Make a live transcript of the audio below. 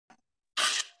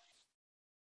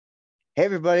Hey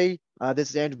everybody, this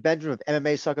is Andrew Benjamin of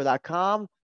MMAsucker.com.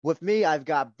 With me, I've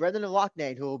got Brendan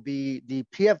Loughnane, who will be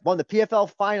one of the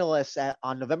PFL finalists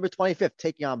on November 25th,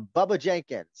 taking on Bubba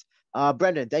Jenkins.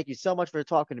 Brendan, thank you so much for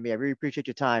talking to me. I really appreciate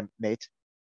your time, mate.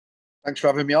 Thanks for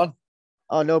having me on.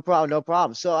 Oh, no problem, no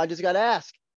problem. So I just got to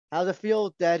ask, how's it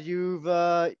feel that you've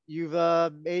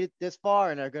made it this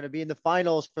far and are going to be in the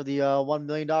finals for the $1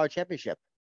 million championship?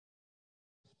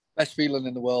 Best feeling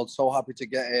in the world. So happy to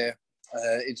get here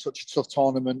in such a tough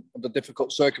tournament under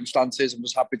difficult circumstances. I'm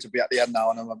just happy to be at the end now,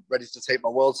 and I'm ready to take my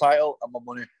world title and my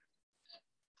money.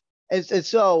 And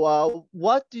so,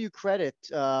 what do you credit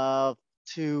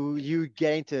to you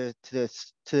getting to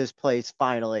this place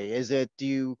finally? Do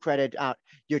you credit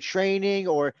your training,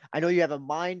 or I know you have a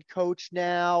mind coach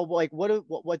now? Like, what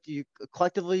do you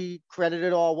collectively credit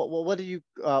it all? What do you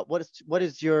what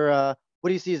is your what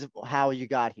do you see as how you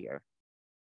got here?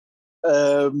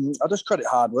 I just credit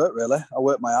hard work, really. I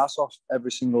work my ass off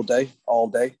every single day, all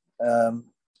day. And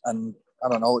I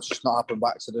don't know, it's just not happened by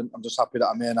accident. I'm just happy that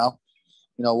I'm here now.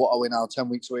 You know, what are we now, 10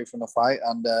 weeks away from the fight,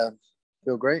 and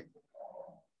feel great.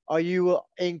 Are you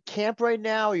in camp right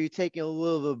now? Are you taking a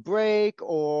little bit of break,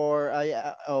 or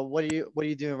what are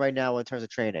you doing right now in terms of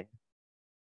training?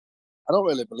 I don't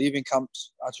really believe in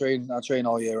camps. I train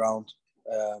all year round.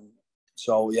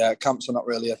 So yeah, camps are not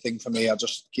really a thing for me. I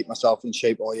just keep myself in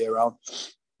shape all year round.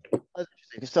 That's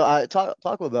interesting. So talk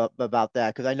a little bit about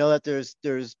that, because I know that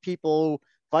there's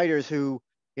fighters who,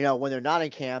 when they're not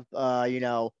in camp,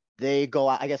 they go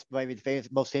out. I guess maybe the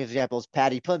most famous example is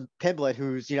Paddy Pimblett,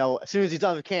 who's, as soon as he's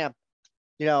done with camp,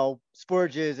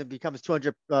 splurges and becomes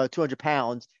 200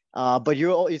 pounds. But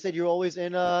you said you're always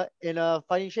in a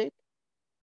fighting shape.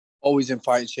 Always in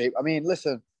fighting shape. I mean,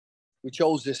 listen, we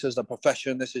chose this as a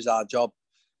profession. This is our job.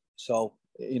 So,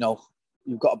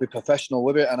 you've got to be professional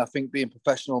with it. And I think being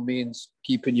professional means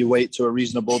keeping your weight to a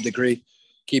reasonable degree,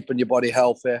 keeping your body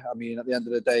healthy. I mean, at the end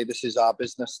of the day, this is our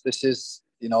business. This is,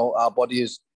 our body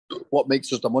is what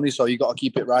makes us the money. So you got to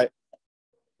keep it right.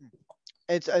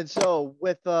 And so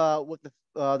with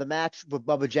the match with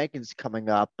Bubba Jenkins coming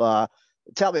up,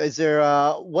 tell me,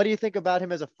 what do you think about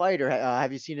him as a fighter?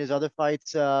 Have you seen his other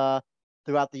fights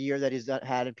throughout the year that he's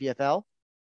had in PFL?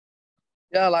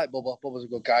 Yeah, I like Bubba. Bubba's a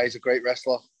good guy. He's a great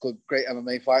wrestler, great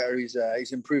MMA fighter.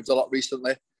 He's improved a lot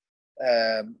recently,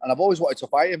 and I've always wanted to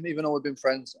fight him, even though we've been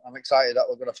friends. I'm excited that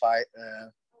we're going to fight,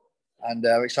 and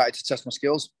I'm excited to test my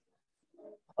skills.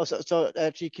 Oh, so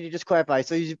actually, can you just clarify?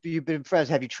 So you've been friends.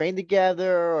 Have you trained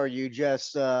together, or you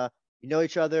just you know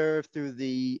each other through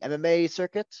the MMA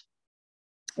circuit?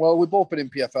 Well, we've both been in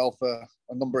PFL for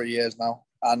a number of years now,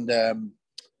 and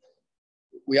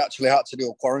we actually had to do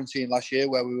a quarantine last year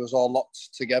where we was all locked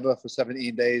together for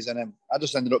 17 days. And then I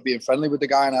just ended up being friendly with the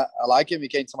guy, and I like him. He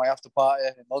came to my after party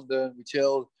in London. We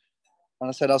chilled, and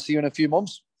I said, I'll see you in a few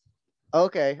months.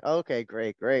 Okay.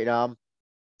 Great.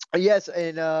 Yes.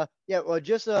 And yeah, well,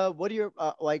 just what do you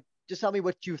like, just tell me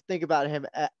what you think about him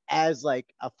as like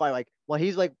a fighter. Like, well,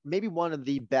 he's like maybe one of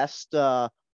the best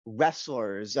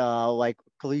wrestlers, like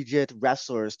collegiate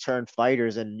wrestlers turned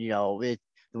fighters. And, the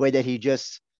way that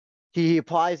he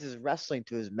applies his wrestling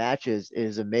to his matches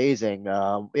is amazing.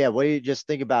 Yeah, what do you just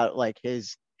think about like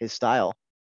his style?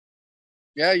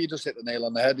 Yeah, you just hit the nail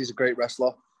on the head. He's a great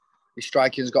wrestler. His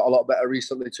striking's got a lot better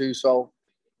recently too. So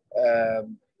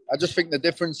I just think the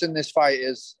difference in this fight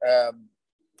is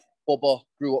Bubba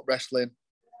grew up wrestling.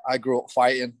 I grew up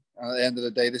fighting. And at the end of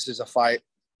the day, this is a fight.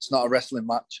 It's not a wrestling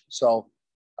match. So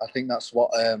I think that's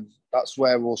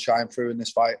where we'll shine through in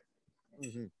this fight.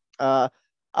 Mm-hmm.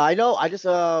 I know. I just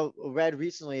read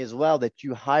recently as well that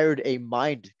you hired a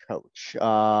mind coach.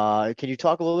 Can you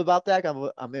talk a little bit about that?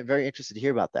 I'm very interested to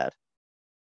hear about that.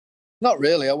 Not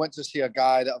really. I went to see a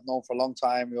guy that I've known for a long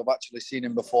time. I've actually seen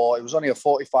him before. It was only a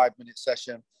 45-minute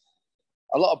session.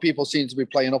 A lot of people seem to be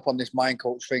playing up on this mind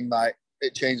coach thing. Like,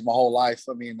 it changed my whole life.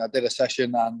 I mean, I did a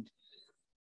session, and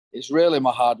it's really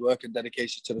my hard work and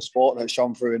dedication to the sport that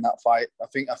shone through in that fight. I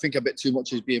think a bit too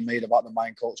much is being made about the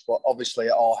mind coach, but obviously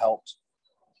it all helps.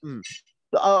 Hmm.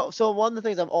 So one of the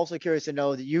things I'm also curious to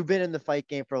know, that you've been in the fight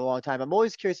game for a long time. I'm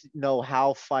always curious to know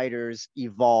how fighters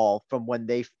evolve from when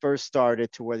they first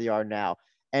started to where they are now.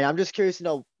 And I'm just curious to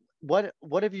know, what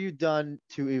have you done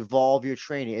to evolve your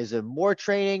training? Is it more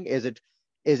training? Is it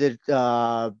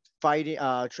fighting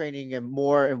training and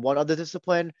more in one other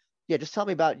discipline? Yeah, just tell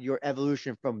me about your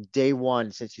evolution from day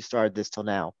one since you started this till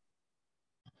now.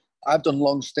 I've done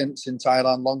long stints in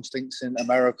Thailand, long stints in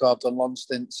America. I've done long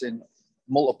stints in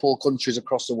multiple countries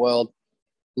across the world,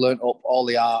 learned up all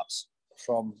the arts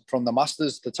from the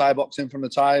masters, the Thai boxing from the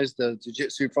Thais, the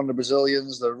jiu-jitsu from the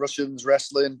Brazilians, the Russians,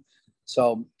 wrestling.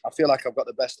 So I feel like I've got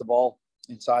the best of all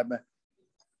inside me.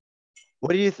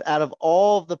 What do you, out of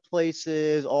all the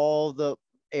places, all the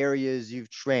areas you've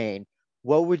trained,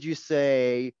 what would you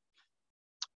say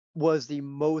was the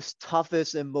most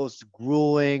toughest and most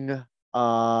grueling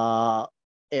uh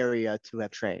area to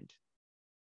have trained?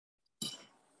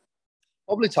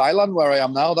 Probably Thailand, where I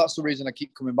am now. That's the reason I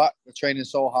keep coming back. The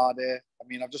training's so hard here. I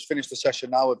mean, I've just finished the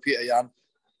session now with Peter Yan.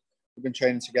 We've been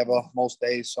training together most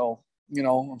days, so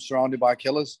I'm surrounded by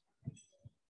killers.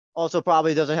 Also,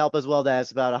 probably doesn't help as well that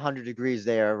it's about 100 degrees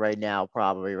there right now,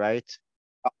 probably, right?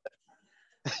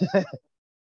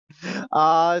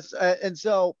 And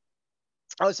so,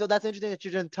 oh, so that's interesting that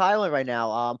you're in Thailand right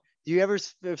now. Do you ever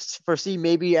foresee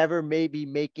maybe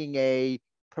making a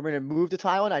permanent move to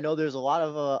Thailand? I know there's a lot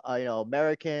of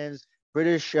Americans,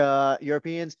 British,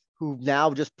 Europeans who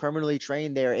now just permanently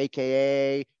train there,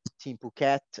 aka Team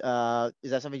Phuket.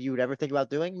 Is that something you would ever think about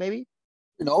doing? Maybe.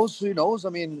 Who knows? Who knows? I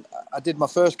mean, I did my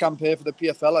first camp here for the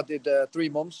PFL. I did 3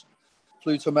 months.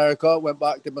 Flew to America, went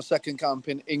back, did my second camp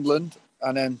in England,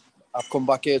 and then I've come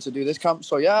back here to do this camp.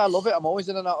 So yeah, I love it. I'm always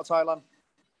in and out of Thailand.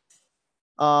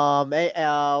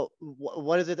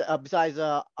 What is it besides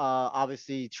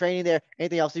obviously training there?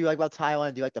 Anything else you like about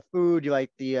Thailand? Do you like the food? Do you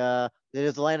like it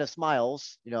is the land of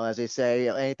smiles, as they say.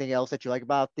 Anything else that you like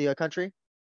about the country?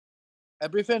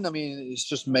 Everything. I mean, it's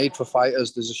just made for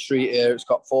fighters. There's a street here. It's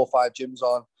got 4 or 5 gyms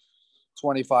on,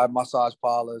 25 massage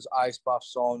parlors, ice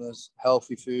baths, saunas,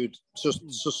 healthy food. It's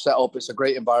just set up. It's a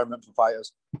great environment for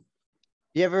fighters.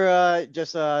 You ever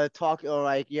just talk or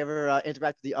like you ever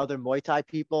interact with the other Muay Thai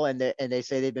people and they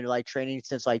say they've been like training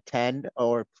since like 10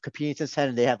 or competing since 10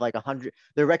 and they have like 100,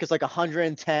 their record's like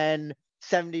 110,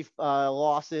 70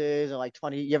 losses and like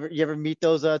 20. You ever meet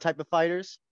those type of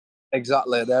fighters?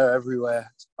 Exactly. They're everywhere,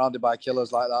 surrounded by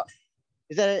killers like that.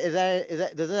 Is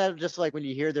that doesn't that just like when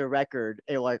you hear their record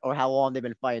or how long they've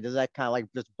been fighting, does that kind of like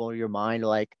just blow your mind?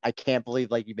 Like I can't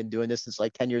believe like you've been doing this since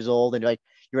like 10 years old and like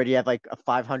you already have like a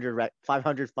 500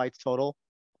 fights total.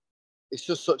 It's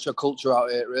just such a culture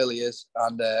out here. It really is.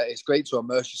 And it's great to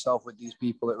immerse yourself with these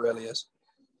people. It really is.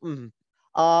 Mhm.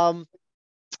 Um,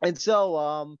 and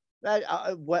so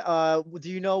do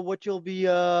you know what you'll be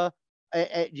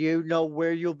do you know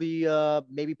where you'll be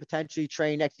maybe potentially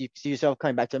train next? Do you see yourself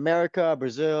coming back to America,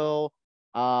 Brazil?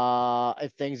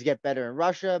 If things get better in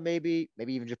Russia, maybe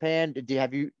even Japan.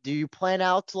 Do you plan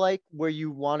out like where you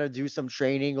want to do some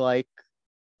training? Like,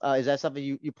 is that something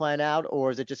you plan out, or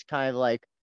is it just kind of like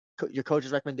your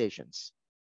coach's recommendations?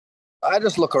 I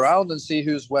just look around and see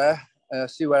who's where,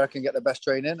 see where I can get the best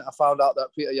training. I found out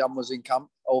that Peter Yan was in camp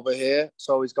over here.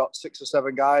 So he's got 6 or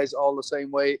 7 guys, all the same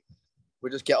weight. We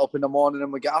just get up in the morning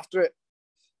and we get after it.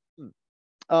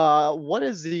 What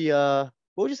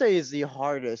would you say is the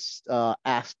hardest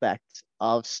aspect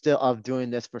of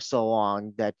doing this for so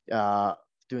long that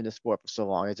doing the sport for so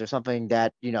long? Is there something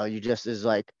that you just is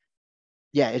like,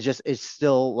 yeah, it's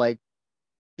still like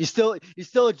you're still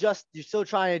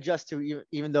trying to adjust to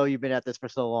even though you've been at this for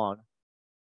so long?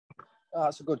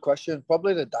 That's a good question.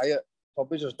 Probably the diet.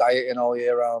 Probably just dieting all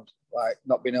year round. Like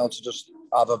not being able to just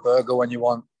have a burger when you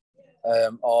want.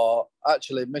 Or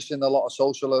actually missing a lot of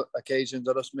social occasions.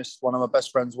 I just missed one of my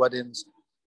best friend's weddings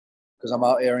because I'm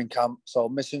out here in camp. So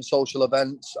missing social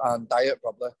events and diet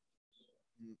probably.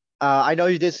 I know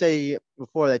you did say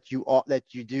before that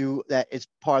it's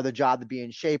part of the job to be in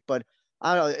shape, but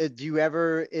I don't know. Do you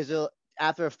ever is it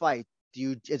after a fight?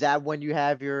 Is that when you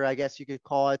have your, I guess you could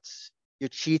call it your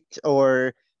cheat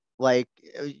or like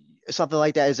uh, something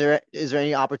like that? Is there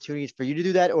any opportunities for you to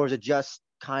do that, or is it just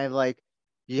kind of like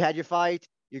you had your fight,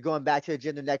 you're going back to the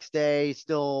gym the next day,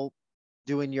 still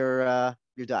doing your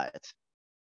diet?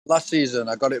 Last season,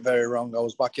 I got it very wrong. I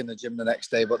was back in the gym the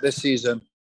next day, but this season,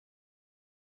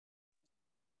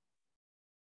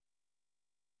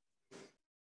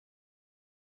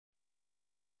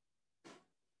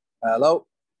 hello.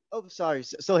 Oh, sorry,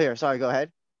 still here. Sorry, go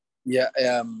ahead. Yeah,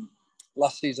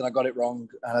 last season I got it wrong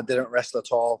and I didn't rest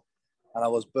at all, and I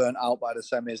was burnt out by the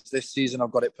semis. This season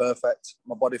I've got it perfect.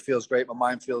 My body feels great. My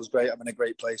mind feels great. I'm in a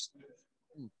great place.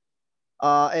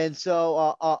 And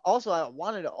so also I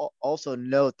wanted to also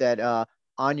note that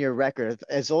on your record,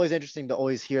 it's always interesting to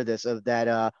always hear this of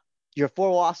that your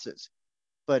 4 losses,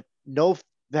 but no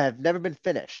that have never been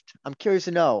finished. I'm curious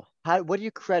to know what do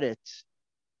you credit,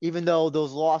 even though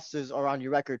those losses are on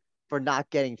your record, for not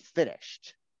getting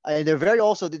finished? And they're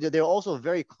also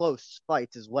very close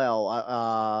fights as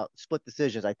well. Split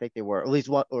decisions, I think they were at least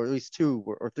one or at least 2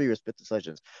 or 3 were split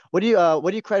decisions. What do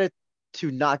you credit to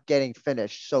not getting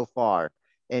finished so far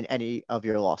in any of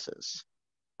your losses?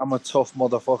 I'm a tough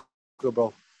motherfucker,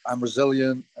 bro. I'm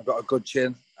resilient. I've got a good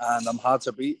chin, and I'm hard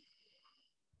to beat.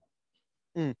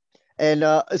 Mm.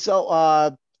 And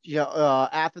so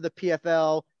after the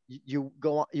PFL, you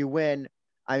go on, you win.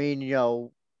 I mean,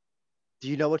 do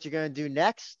you know what you're gonna do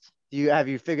next? Have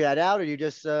you figured that out, or you're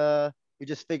just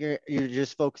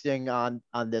focusing on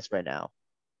this right now?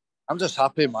 I'm just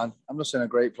happy, man. I'm just in a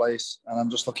great place, and I'm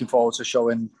just looking forward to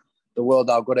showing the world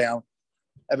how good I am. Mm,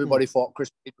 Everybody thought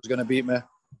Chris was going to beat me.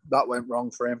 That went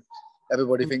wrong for him.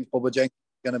 Everybody mm. thinks Bubba Jenkins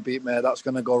is going to beat me. That's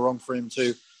going to go wrong for him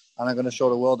too. And I'm going to show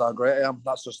the world how great I am.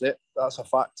 That's just it. That's a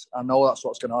fact. I know that's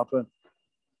what's going to happen.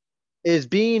 Is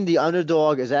being the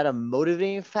underdog, is that a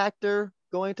motivating factor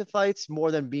going to fights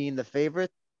more than being the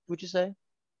favorite? Would you say?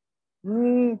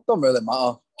 Don't really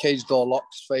matter. Cage door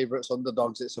locks, favourites,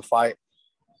 underdogs. It's a fight.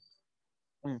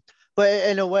 Mm. But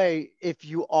in a way, if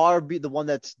you are the one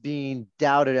that's being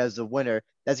doubted as the winner,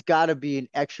 that's got to be an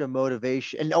extra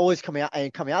motivation, and always coming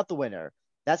out the winner.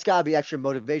 That's got to be extra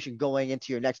motivation going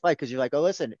into your next fight because you're like, oh,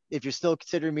 listen, if you're still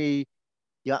considering me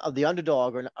the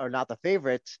underdog or not the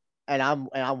favorite, and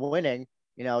I'm winning,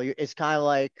 it's kind of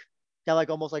like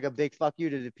almost like a big fuck you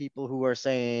to the people who are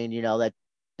saying,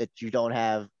 that you don't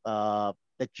have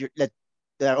that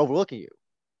are overlooking you.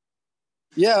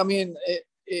 Yeah, I mean,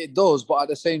 it does. But at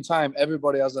the same time,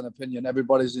 everybody has an opinion.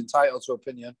 Everybody's entitled to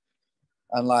opinion.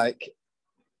 And like,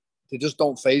 they just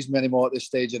don't phase me anymore at this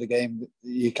stage of the game.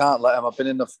 You can't let them. I've been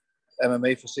in the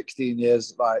MMA for 16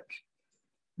 years. Like,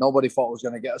 nobody thought I was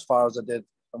going to get as far as I did.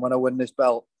 And when I win this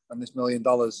belt and this $1 million,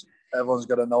 everyone's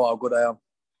going to know how good I am.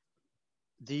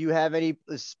 Do you have any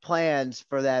plans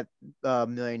for that $1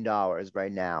 million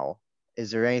right now?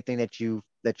 Is there anything that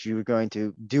you're going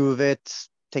to do with it?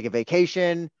 Take a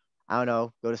vacation? I don't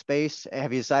know, go to space?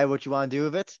 Have you decided what you want to do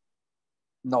with it?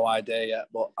 No idea yet,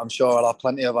 but I'm sure I'll have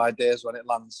plenty of ideas when it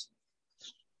lands.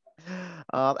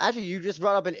 Actually, you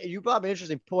brought up an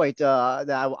interesting point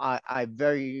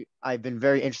that I've been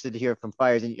very interested to hear from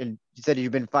fighters. And you said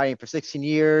you've been fighting for 16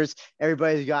 years.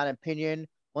 Everybody's got an opinion.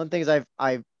 One thing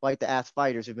I've like to ask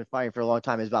fighters who've been fighting for a long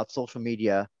time is about social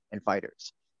media and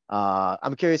fighters.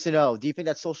 I'm curious to know, do you think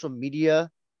that social media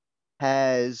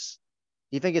has,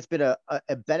 do you think it's been a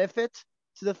benefit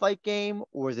to the fight game,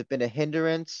 or has it been a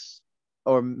hindrance,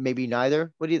 or maybe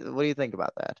neither? What do you think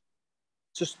about that?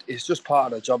 It's just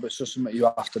part of the job. It's just something you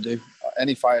have to do.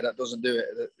 Any fighter that doesn't do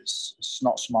it, it's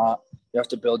not smart. You have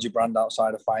to build your brand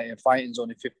outside of fighting. Fighting's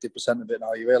only 50% of it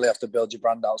now. You really have to build your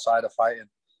brand outside of fighting,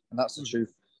 and that's the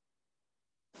truth.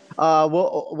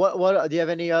 What do you have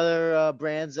any other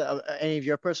brands, any of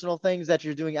your personal things that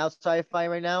you're doing outside of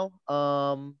fighting right now,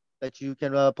 that you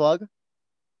can plug?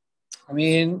 I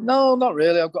mean, no, not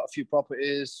really. I've got a few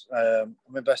properties. I'm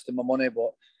investing my money,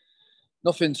 but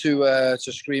nothing to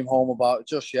scream home about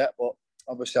just yet. But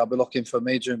obviously, I'll be looking for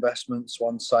major investments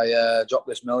once I drop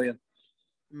this million.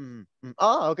 Mm.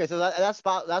 Oh, okay. So that's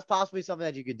possibly something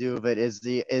that you could do. If it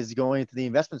is going to the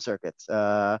investment circuits.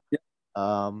 Yeah.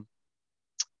 Um,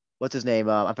 what's his name?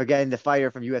 I'm forgetting the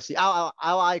fighter from UFC. Al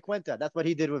Quinta. That's what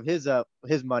he did with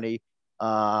his money.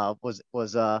 Was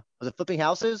it flipping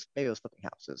houses? Maybe it was flipping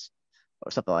houses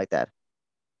or something like that.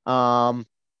 Um,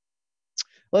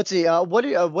 let's see. What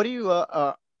is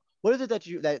it that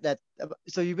you that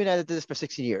so you've been at this for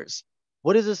 16 years.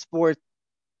 What is the sport?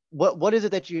 What is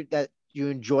it that you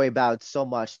enjoy about it so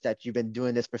much that you've been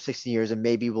doing this for 16 years and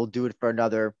maybe we'll do it for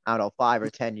another, I don't know, 5 or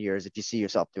 10 years if you see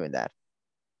yourself doing that?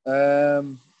 I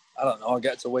don't know. I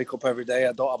get to wake up every day.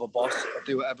 I don't have a boss. I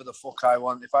do whatever the fuck I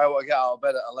want. If I want to get out of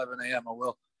bed at 11 a.m., I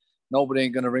will. Nobody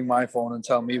ain't going to ring my phone and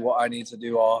tell me what I need to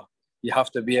do or you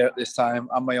have to be here at this time.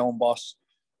 I'm my own boss.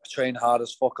 I train hard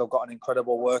as fuck. I've got an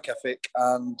incredible work ethic,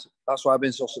 and that's why I've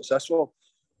been so successful.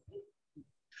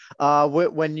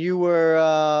 When you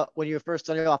were first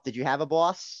starting off, did you have a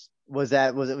boss?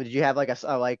 Did you have like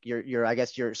like your I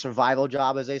guess your survival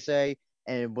job, as they say?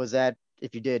 And was that,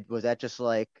 if you did, was that just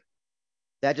like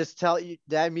that just tell you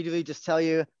that immediately just tell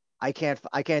you I can't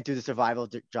do the survival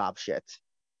job shit?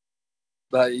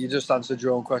 But you just answered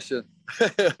your own question.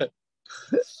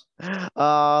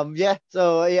 Yeah,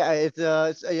 so yeah,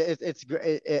 it's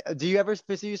great. Do you ever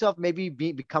foresee yourself maybe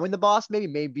becoming the boss,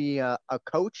 maybe a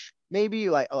coach, maybe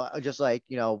like just like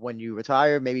when you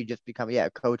retire, maybe just become, yeah,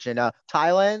 a coach in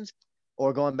Thailand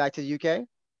or going back to the UK?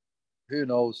 Who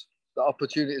knows? The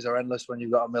opportunities are endless when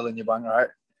you've got a mill in your bank, right?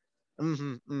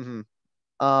 Mm-hmm,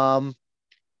 mm-hmm.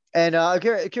 And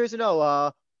curious to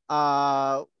know,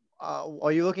 are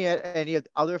you looking at any of the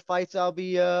other fights that'll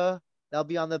be on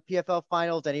the PFL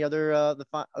finals? Any other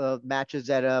matches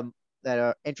that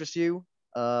interest you?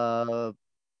 I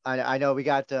know we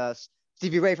got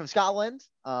Stevie Ray from Scotland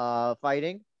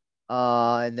fighting,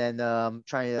 and then I'm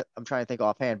trying to think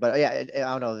offhand, but yeah, I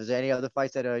don't know. Is there any other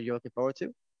fights that you're looking forward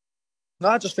to? No,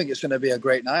 I just think it's going to be a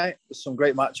great night. There's some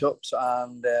great matchups,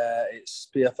 and it's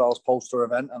PFL's poster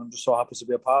event, and I'm just so happy to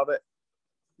be a part of it.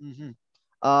 Mm-hmm.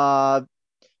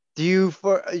 Do you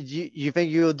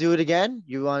think you'll do it again?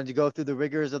 You wanted to go through the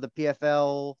rigors of the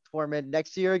PFL tournament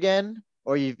next year again,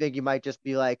 or you think you might just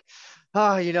be like,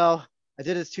 I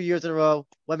did this 2 years in a row.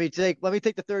 Let me take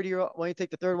the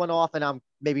third one off, and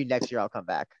maybe next year I'll come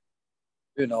back.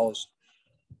 Who knows?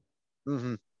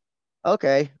 Mm-hmm.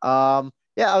 Okay.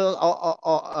 Yeah.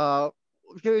 I'm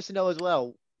curious to know as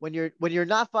well. When you're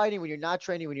not fighting, when you're not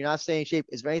training, when you're not staying in shape,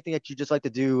 is there anything that you just like to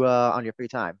do on your free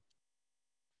time?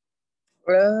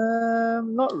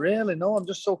 Not really. No, I'm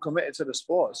just so committed to the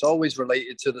sport. It's always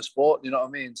related to the sport. You know what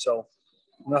I mean? So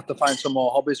I'm gonna have to find some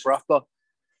more hobbies for after.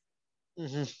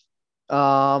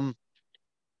 Mm-hmm.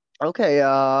 Okay.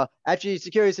 Actually, it's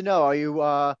curious to know. Are you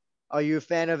a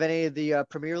fan of any of the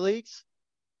Premier Leagues?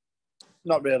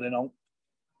 Not really. No.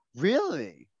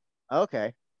 Really?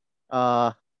 Okay.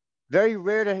 Uh, Very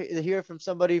rare to hear from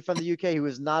somebody from the UK who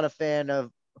does not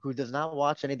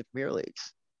watch any of the Premier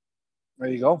Leagues. There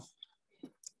you go.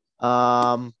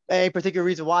 Any particular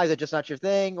reason why? Is it just not your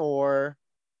thing, or?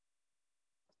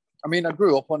 I mean, I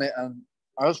grew up on it, and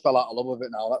I just fell out of love with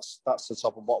it now. That's the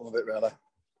top and bottom of it, really.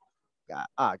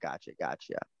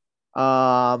 Gotcha.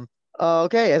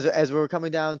 Okay. As we're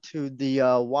coming down to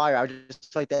the wire, I would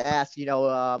just like to ask,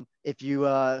 if you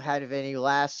had any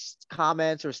last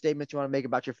comments or statements you want to make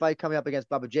about your fight coming up against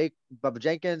Bubba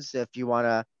Jenkins. If you want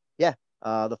to, yeah,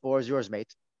 the floor is yours,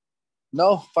 mate.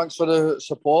 No, thanks for the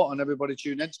support and everybody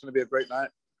tuning in. It's going to be a great night.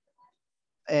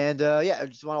 And yeah, I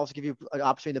just want to also give you an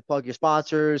opportunity to plug your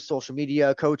sponsors, social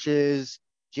media, coaches,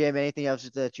 gym, anything else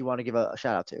that you want to give a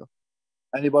shout out to.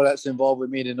 Anybody that's involved with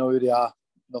me, they know who they are.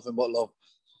 Nothing but love.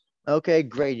 Okay,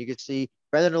 great. You can see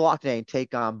Brendan Loughnane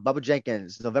take on Bubba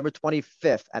Jenkins November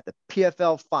 25th at the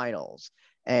PFL Finals.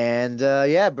 And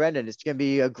yeah, Brendan, it's gonna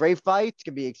be a great fight. It's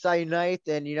gonna be an exciting night.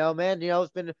 And man,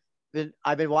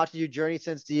 I've been watching you journey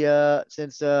since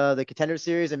the Contender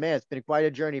Series, and man, it's been quite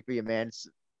a journey for you, man. It's,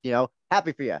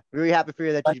 happy for you. Really happy for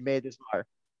you that you made this far.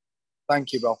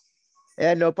 Thank you, bro.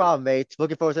 Yeah, no problem, mate.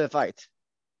 Looking forward to the fight.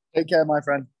 Take care, my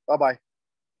friend. Bye bye.